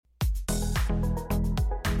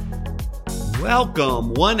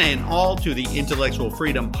Welcome, one and all, to the Intellectual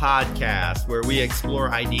Freedom Podcast, where we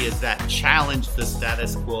explore ideas that challenge the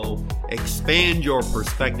status quo, expand your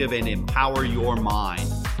perspective, and empower your mind.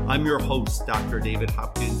 I'm your host, Dr. David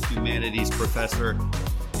Hopkins, humanities professor,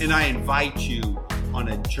 and I invite you on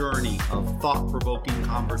a journey of thought-provoking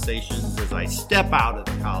conversations as I step out of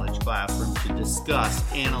the college classroom to discuss,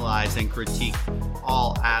 analyze, and critique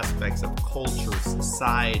all aspects of culture,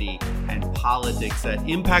 society, and politics that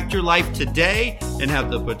impact your life today and have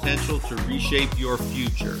the potential to reshape your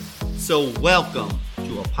future. So welcome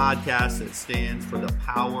to a podcast that stands for the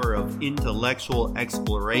power of intellectual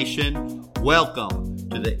exploration. Welcome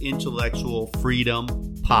to the Intellectual Freedom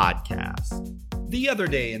Podcast. The other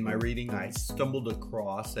day in my reading, I stumbled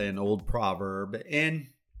across an old proverb, and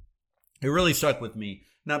it really stuck with me.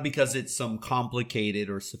 Not because it's some complicated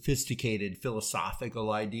or sophisticated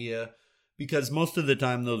philosophical idea, because most of the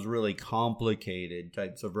time those really complicated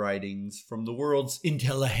types of writings from the world's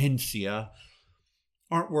intelligentsia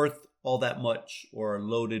aren't worth all that much or are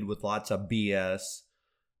loaded with lots of BS.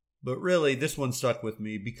 But really, this one stuck with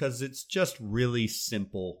me because it's just really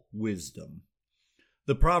simple wisdom.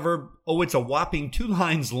 The proverb, it's a whopping 2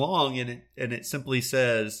 lines long, and it simply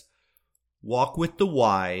says, "Walk with the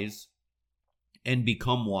wise and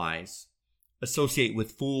become wise. Associate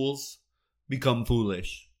with fools, become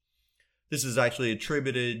foolish." This is actually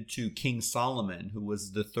attributed to King Solomon, who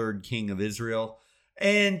was the 3rd king of Israel.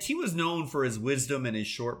 And he was known for his wisdom and his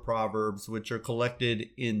short proverbs, which are collected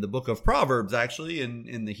in the book of Proverbs, actually,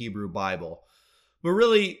 in the Hebrew Bible. But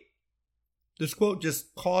really, this quote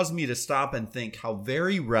just caused me to stop and think how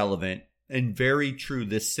very relevant and very true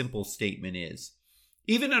this simple statement is.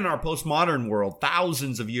 Even in our postmodern world,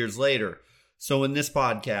 thousands of years later. So in this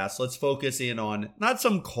podcast, let's focus in on not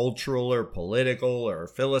some cultural or political or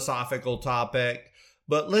philosophical topic,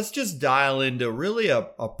 but let's just dial into really a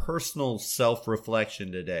personal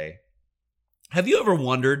self-reflection today. Have you ever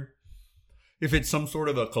wondered if it's some sort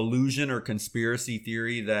of a collusion or conspiracy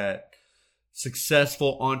theory that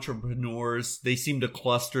successful entrepreneurs, they seem to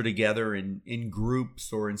cluster together in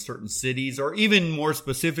groups or in certain cities, or even more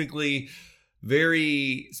specifically,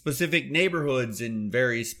 very specific neighborhoods in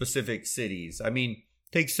very specific cities? I mean,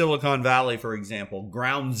 take Silicon Valley, for example,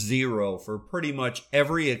 ground zero for pretty much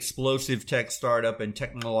every explosive tech startup and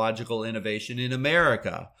technological innovation in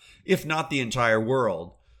America, if not the entire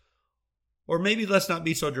world. Or maybe let's not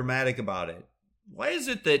be so dramatic about it. Why is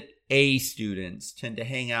it that A students tend to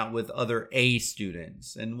hang out with other A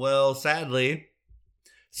students? And well, sadly,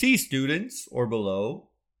 C students or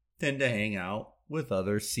below tend to hang out with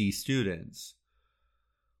other C students.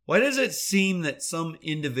 Why does it seem that some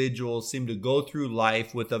individuals seem to go through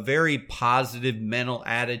life with a very positive mental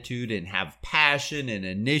attitude and have passion and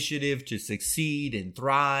initiative to succeed and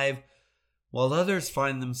thrive, while others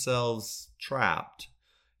find themselves trapped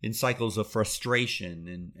in cycles of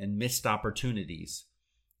frustration and missed opportunities,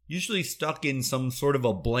 usually stuck in some sort of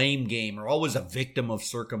a blame game or always a victim of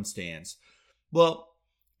circumstance? Well,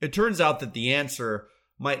 it turns out that the answer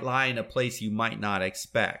might lie in a place you might not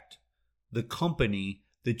expect: the company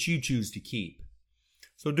that you choose to keep.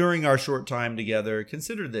 So during our short time together,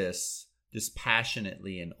 consider this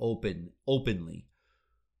dispassionately and openly.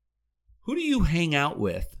 Who do you hang out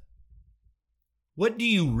with? What do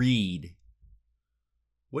you read?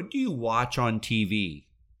 What do you watch on TV?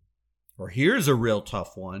 Or here's a real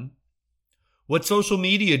tough one: what social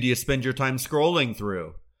media do you spend your time scrolling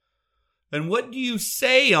through? And what do you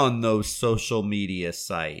say on those social media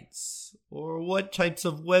sites? Or what types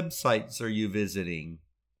of websites are you visiting?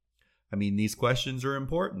 I mean, these questions are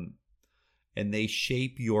important, and they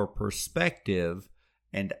shape your perspective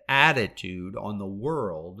and attitude on the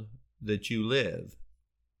world that you live.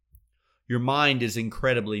 Your mind is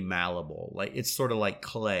incredibly malleable. It's sort of like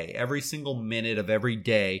clay. Every single minute of every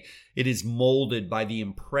day, it is molded by the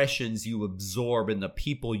impressions you absorb and the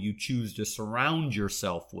people you choose to surround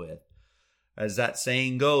yourself with. As that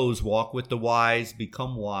saying goes, walk with the wise,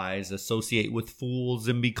 become wise, associate with fools,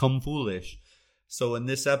 and become foolish. So in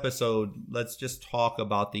this episode, let's just talk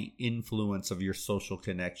about the influence of your social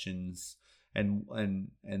connections and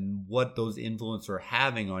what those influences are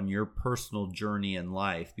having on your personal journey in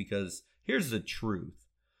life. Because here's the truth.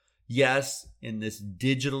 Yes, in this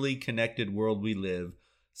digitally connected world we live,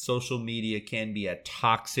 social media can be a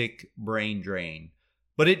toxic brain drain,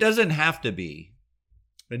 but it doesn't have to be.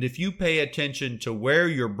 And if you pay attention to where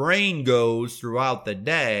your brain goes throughout the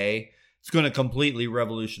day, it's going to completely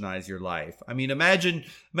revolutionize your life. I mean, imagine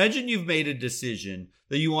you've made a decision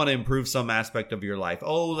that you want to improve some aspect of your life.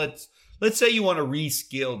 Let's say you want to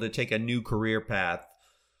reskill to take a new career path.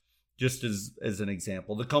 Just as an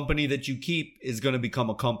example, the company that you keep is going to become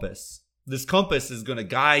a compass. This compass is going to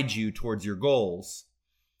guide you towards your goals.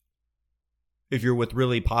 If you're with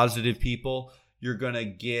really positive people, you're going to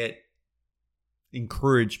get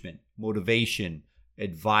encouragement, motivation,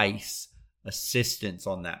 advice, assistance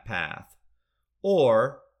on that path.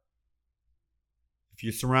 Or if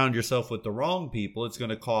you surround yourself with the wrong people, it's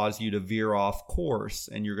going to cause you to veer off course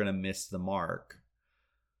and you're going to miss the mark.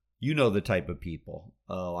 You know the type of people.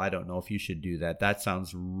 Oh, I don't know if you should do that. That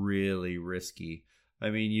sounds really risky. I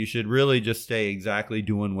mean, you should really just stay exactly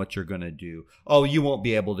doing what you're going to do. Oh, you won't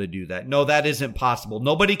be able to do that. No, that isn't possible.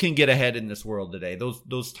 Nobody can get ahead in this world today.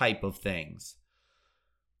 Those type of things.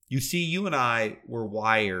 You see, you and I were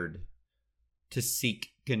wired to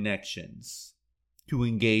seek connections, to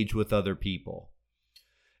engage with other people.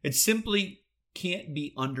 It simply can't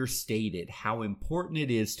be understated how important it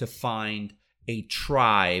is to find a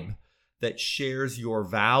tribe that shares your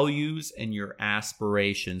values and your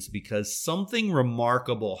aspirations, because something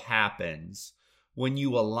remarkable happens when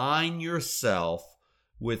you align yourself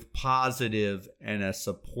with positive and a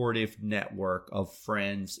supportive network of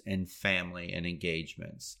friends and family and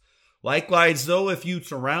engagements. Likewise, though, if you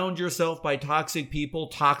surround yourself by toxic people,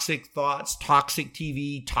 toxic thoughts, toxic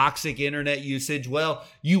TV, toxic internet usage, well,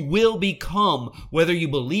 you will become, whether you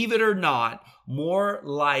believe it or not, more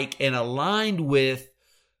like and aligned with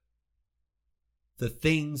the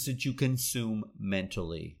things that you consume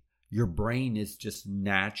mentally. Your brain is just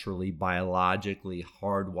naturally, biologically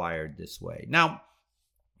hardwired this way. Now,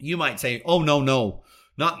 you might say, oh, no,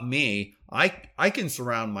 not me. I can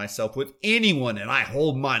surround myself with anyone and I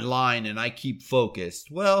hold my line and I keep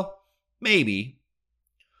focused. Well, maybe.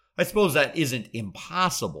 I suppose that isn't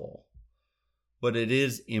impossible, but it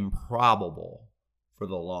is improbable for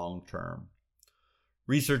the long term.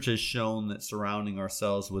 Research has shown that surrounding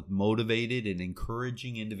ourselves with motivated and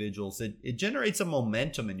encouraging individuals, it generates a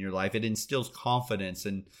momentum in your life. It instills confidence.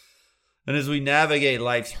 And as we navigate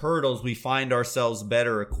life's hurdles, we find ourselves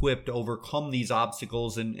better equipped to overcome these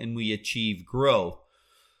obstacles and we achieve growth.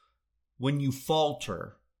 When you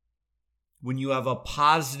falter, when you have a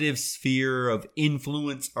positive sphere of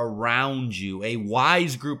influence around you, a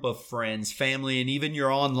wise group of friends, family, and even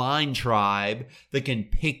your online tribe that can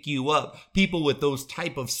pick you up, people with those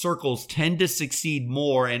type of circles tend to succeed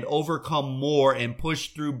more and overcome more and push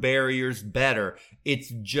through barriers better.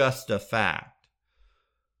 It's just a fact.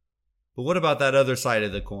 But what about that other side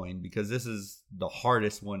of the coin? Because this is the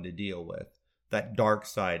hardest one to deal with, that dark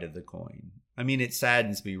side of the coin. I mean, it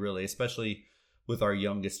saddens me really, especially with our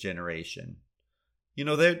youngest generation. You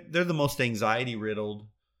know, they're the most anxiety-riddled,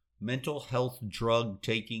 mental health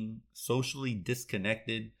drug-taking, socially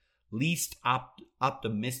disconnected, least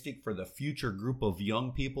optimistic for the future group of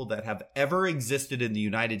young people that have ever existed in the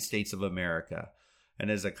United States of America.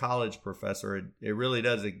 And as a college professor, it really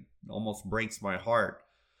does, it almost breaks my heart,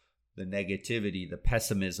 the negativity, the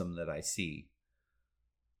pessimism that I see.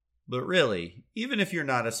 But really, even if you're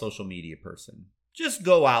not a social media person, just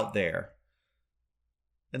go out there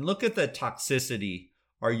and look at the toxicity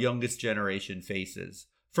our youngest generation faces.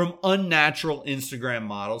 From unnatural Instagram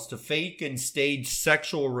models to fake and staged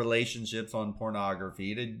sexual relationships on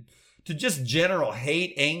pornography to just general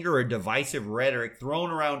hate, anger, or divisive rhetoric thrown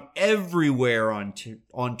around everywhere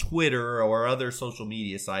on Twitter or other social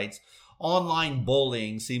media sites. Online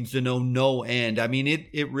bullying seems to know no end. I mean,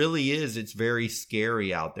 it really is. It's very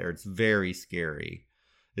scary out there. It's very scary,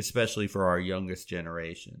 especially for our youngest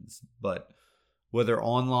generations. But whether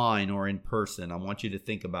online or in person, I want you to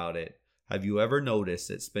think about it. Have you ever noticed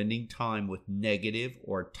that spending time with negative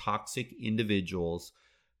or toxic individuals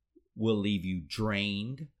will leave you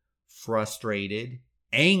drained, frustrated,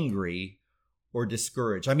 angry, or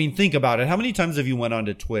discouraged? I mean, think about it. How many times have you went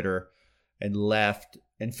onto Twitter and left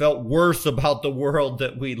and felt worse about the world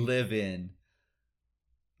that we live in?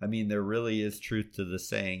 I mean, there really is truth to the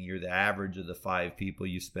saying, you're the average of the 5 people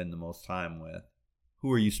you spend the most time with.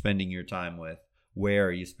 Who are you spending your time with? Where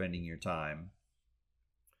are you spending your time?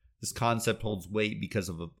 This concept holds weight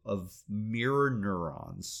because of mirror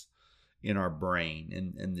neurons in our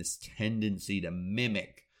brain and this tendency to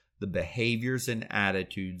mimic the behaviors and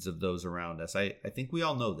attitudes of those around us. I think we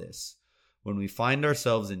all know this. When we find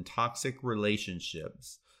ourselves in toxic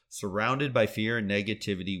relationships, surrounded by fear and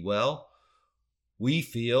negativity, well, we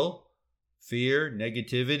feel fear,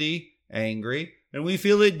 negativity, angry, and we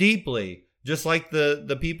feel it deeply, just like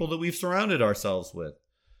the people that we've surrounded ourselves with.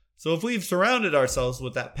 So if we've surrounded ourselves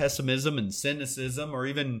with that pessimism and cynicism or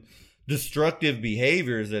even destructive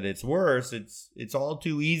behaviors at its worst, it's all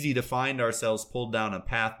too easy to find ourselves pulled down a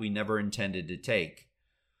path we never intended to take.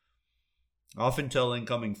 I often tell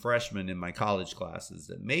incoming freshmen in my college classes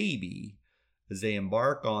that maybe as they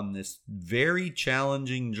embark on this very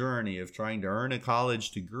challenging journey of trying to earn a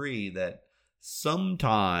college degree, that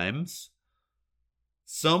sometimes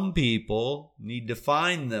some people need to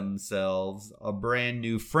find themselves a brand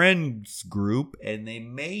new friends group, and they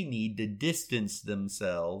may need to distance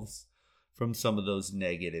themselves from some of those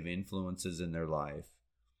negative influences in their life.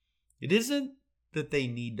 It isn't that they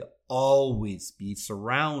need to always be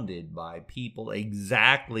surrounded by people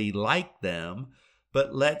exactly like them,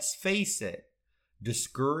 but let's face it,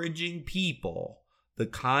 discouraging people, the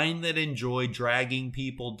kind that enjoy dragging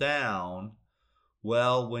people down,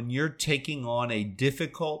 well, when you're taking on a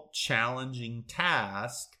difficult, challenging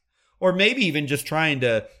task, or maybe even just trying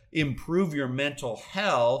to improve your mental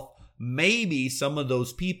health, maybe some of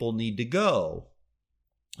those people need to go.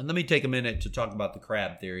 And let me take a minute to talk about the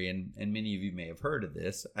crab theory, and many of you may have heard of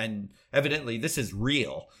this, and evidently this is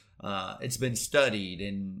real. It's been studied,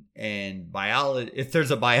 and if there's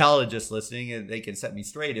a biologist listening, they can set me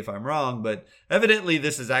straight if I'm wrong, but evidently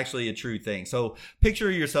this is actually a true thing. So picture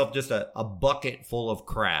yourself just a bucket full of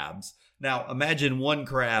crabs. Now imagine one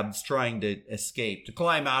crab's trying to escape, to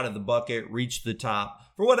climb out of the bucket, reach the top.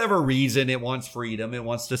 For whatever reason, it wants freedom. It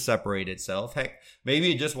wants to separate itself. Heck,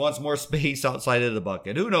 maybe it just wants more space outside of the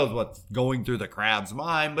bucket. Who knows what's going through the crab's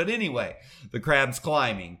mind? But anyway, the crab's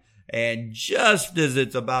climbing. And just as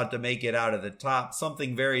it's about to make it out of the top,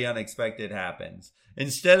 something very unexpected happens.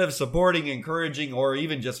 Instead of supporting, encouraging, or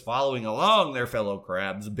even just following along their fellow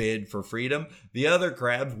crabs' bid for freedom, the other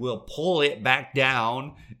crabs will pull it back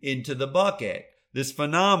down into the bucket. This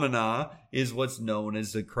phenomena is what's known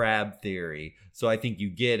as the crab theory. So I think you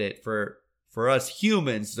get it. For us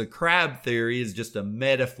humans, the crab theory is just a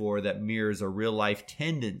metaphor that mirrors a real-life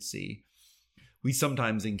tendency we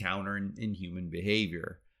sometimes encounter in human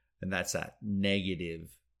behavior. And that's that negative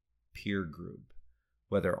peer group,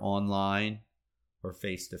 whether online or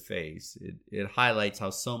face-to-face. It highlights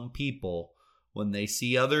how some people, when they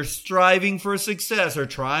see others striving for success or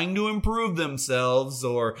trying to improve themselves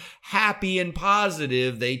or happy and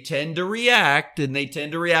positive, they tend to react, and they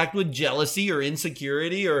tend to react with jealousy or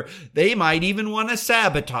insecurity, or they might even want to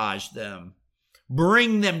sabotage them,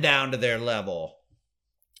 bring them down to their level.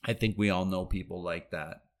 I think we all know people like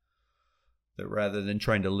that. That rather than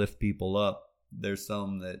trying to lift people up, there's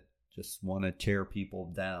some that just want to tear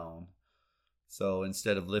people down. So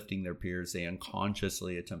instead of lifting their peers, they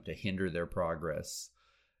unconsciously attempt to hinder their progress,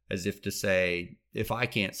 as if to say, if I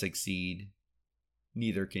can't succeed,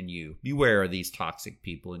 neither can you. Beware of these toxic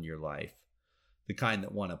people in your life, the kind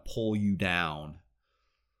that want to pull you down.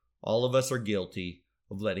 All of us are guilty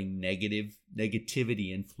of letting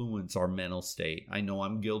negativity influence our mental state. I know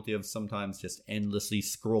I'm guilty of sometimes just endlessly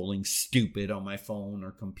scrolling stupid on my phone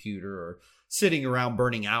or computer, or sitting around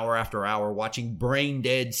burning hour after hour watching brain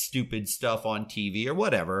dead stupid stuff on TV or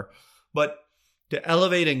whatever. But to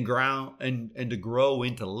elevate and to grow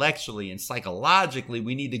intellectually and psychologically,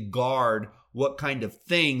 we need to guard what kind of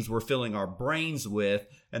things we're filling our brains with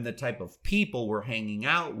and the type of people we're hanging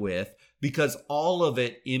out with, because all of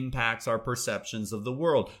it impacts our perceptions of the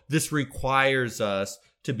world. This requires us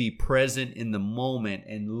to be present in the moment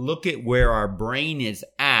and look at where our brain is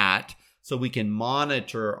at so we can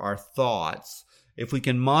monitor our thoughts. If we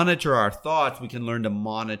can monitor our thoughts, we can learn to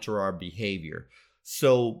monitor our behavior.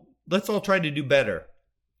 So let's all try to do better.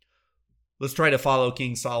 Let's try to follow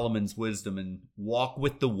King Solomon's wisdom and walk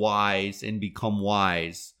with the wise and become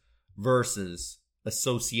wise, versus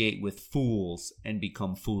associate with fools and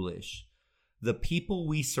become foolish. The people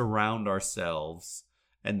we surround ourselves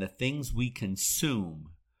and the things we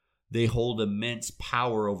consume, they hold immense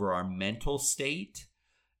power over our mental state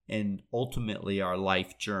and ultimately our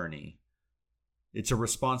life journey. It's a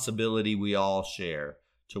responsibility we all share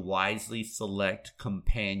to wisely select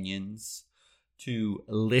companions, to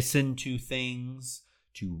listen to things,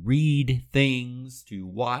 to read things, to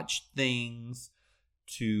watch things,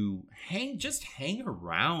 to hang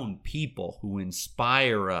around people who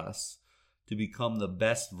inspire us to become the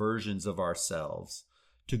best versions of ourselves,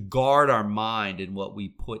 to guard our mind and what we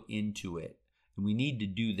put into it. And we need to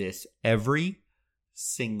do this every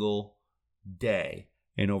single day.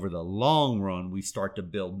 And over the long run, we start to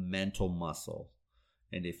build mental muscle.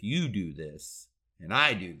 And if you do this, and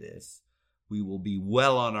I do this, we will be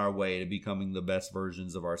well on our way to becoming the best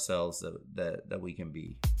versions of ourselves that we can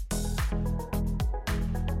be.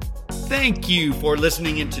 Thank you for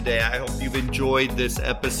listening in today. I hope you've enjoyed this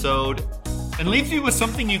episode and leaves you with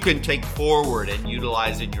something you can take forward and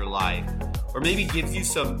utilize in your life, or maybe gives you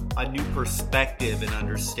a new perspective and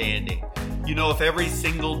understanding. You know, if every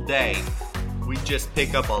single day we just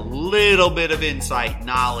pick up a little bit of insight,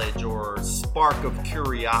 knowledge, or spark of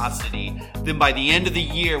curiosity, then by the end of the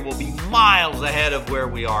year, we'll be miles ahead of where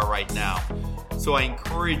we are right now. So I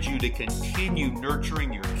encourage you to continue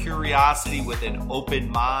nurturing your curiosity with an open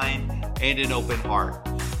mind and an open heart.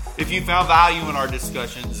 If you found value in our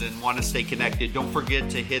discussions and want to stay connected, don't forget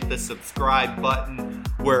to hit the subscribe button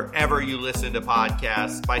wherever you listen to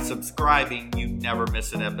podcasts. By subscribing, you never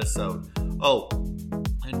miss an episode. Oh,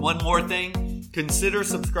 and one more thing, consider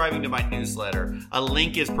subscribing to my newsletter. A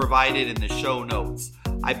link is provided in the show notes.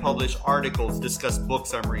 I publish articles, discuss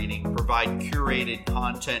books I'm reading, provide curated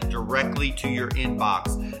content directly to your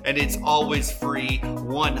inbox, and it's always free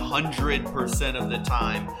 100% of the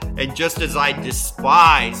time. And just as I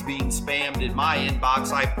despise being spammed in my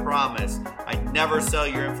inbox, I promise I never sell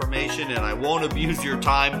your information and I won't abuse your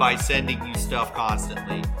time by sending you stuff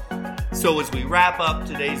constantly. So as we wrap up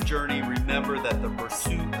today's journey, remember that the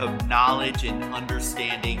pursuit of knowledge and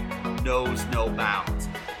understanding knows no bounds.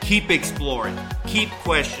 Keep exploring, keep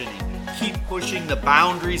questioning, keep pushing the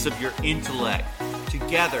boundaries of your intellect.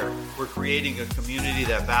 Together, we're creating a community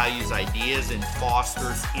that values ideas and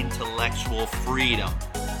fosters intellectual freedom.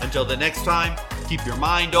 Until the next time, keep your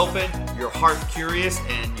mind open, your heart curious,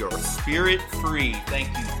 and your spirit free. Thank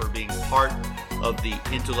you for being part of the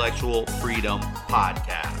Intellectual Freedom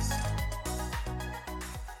Podcast.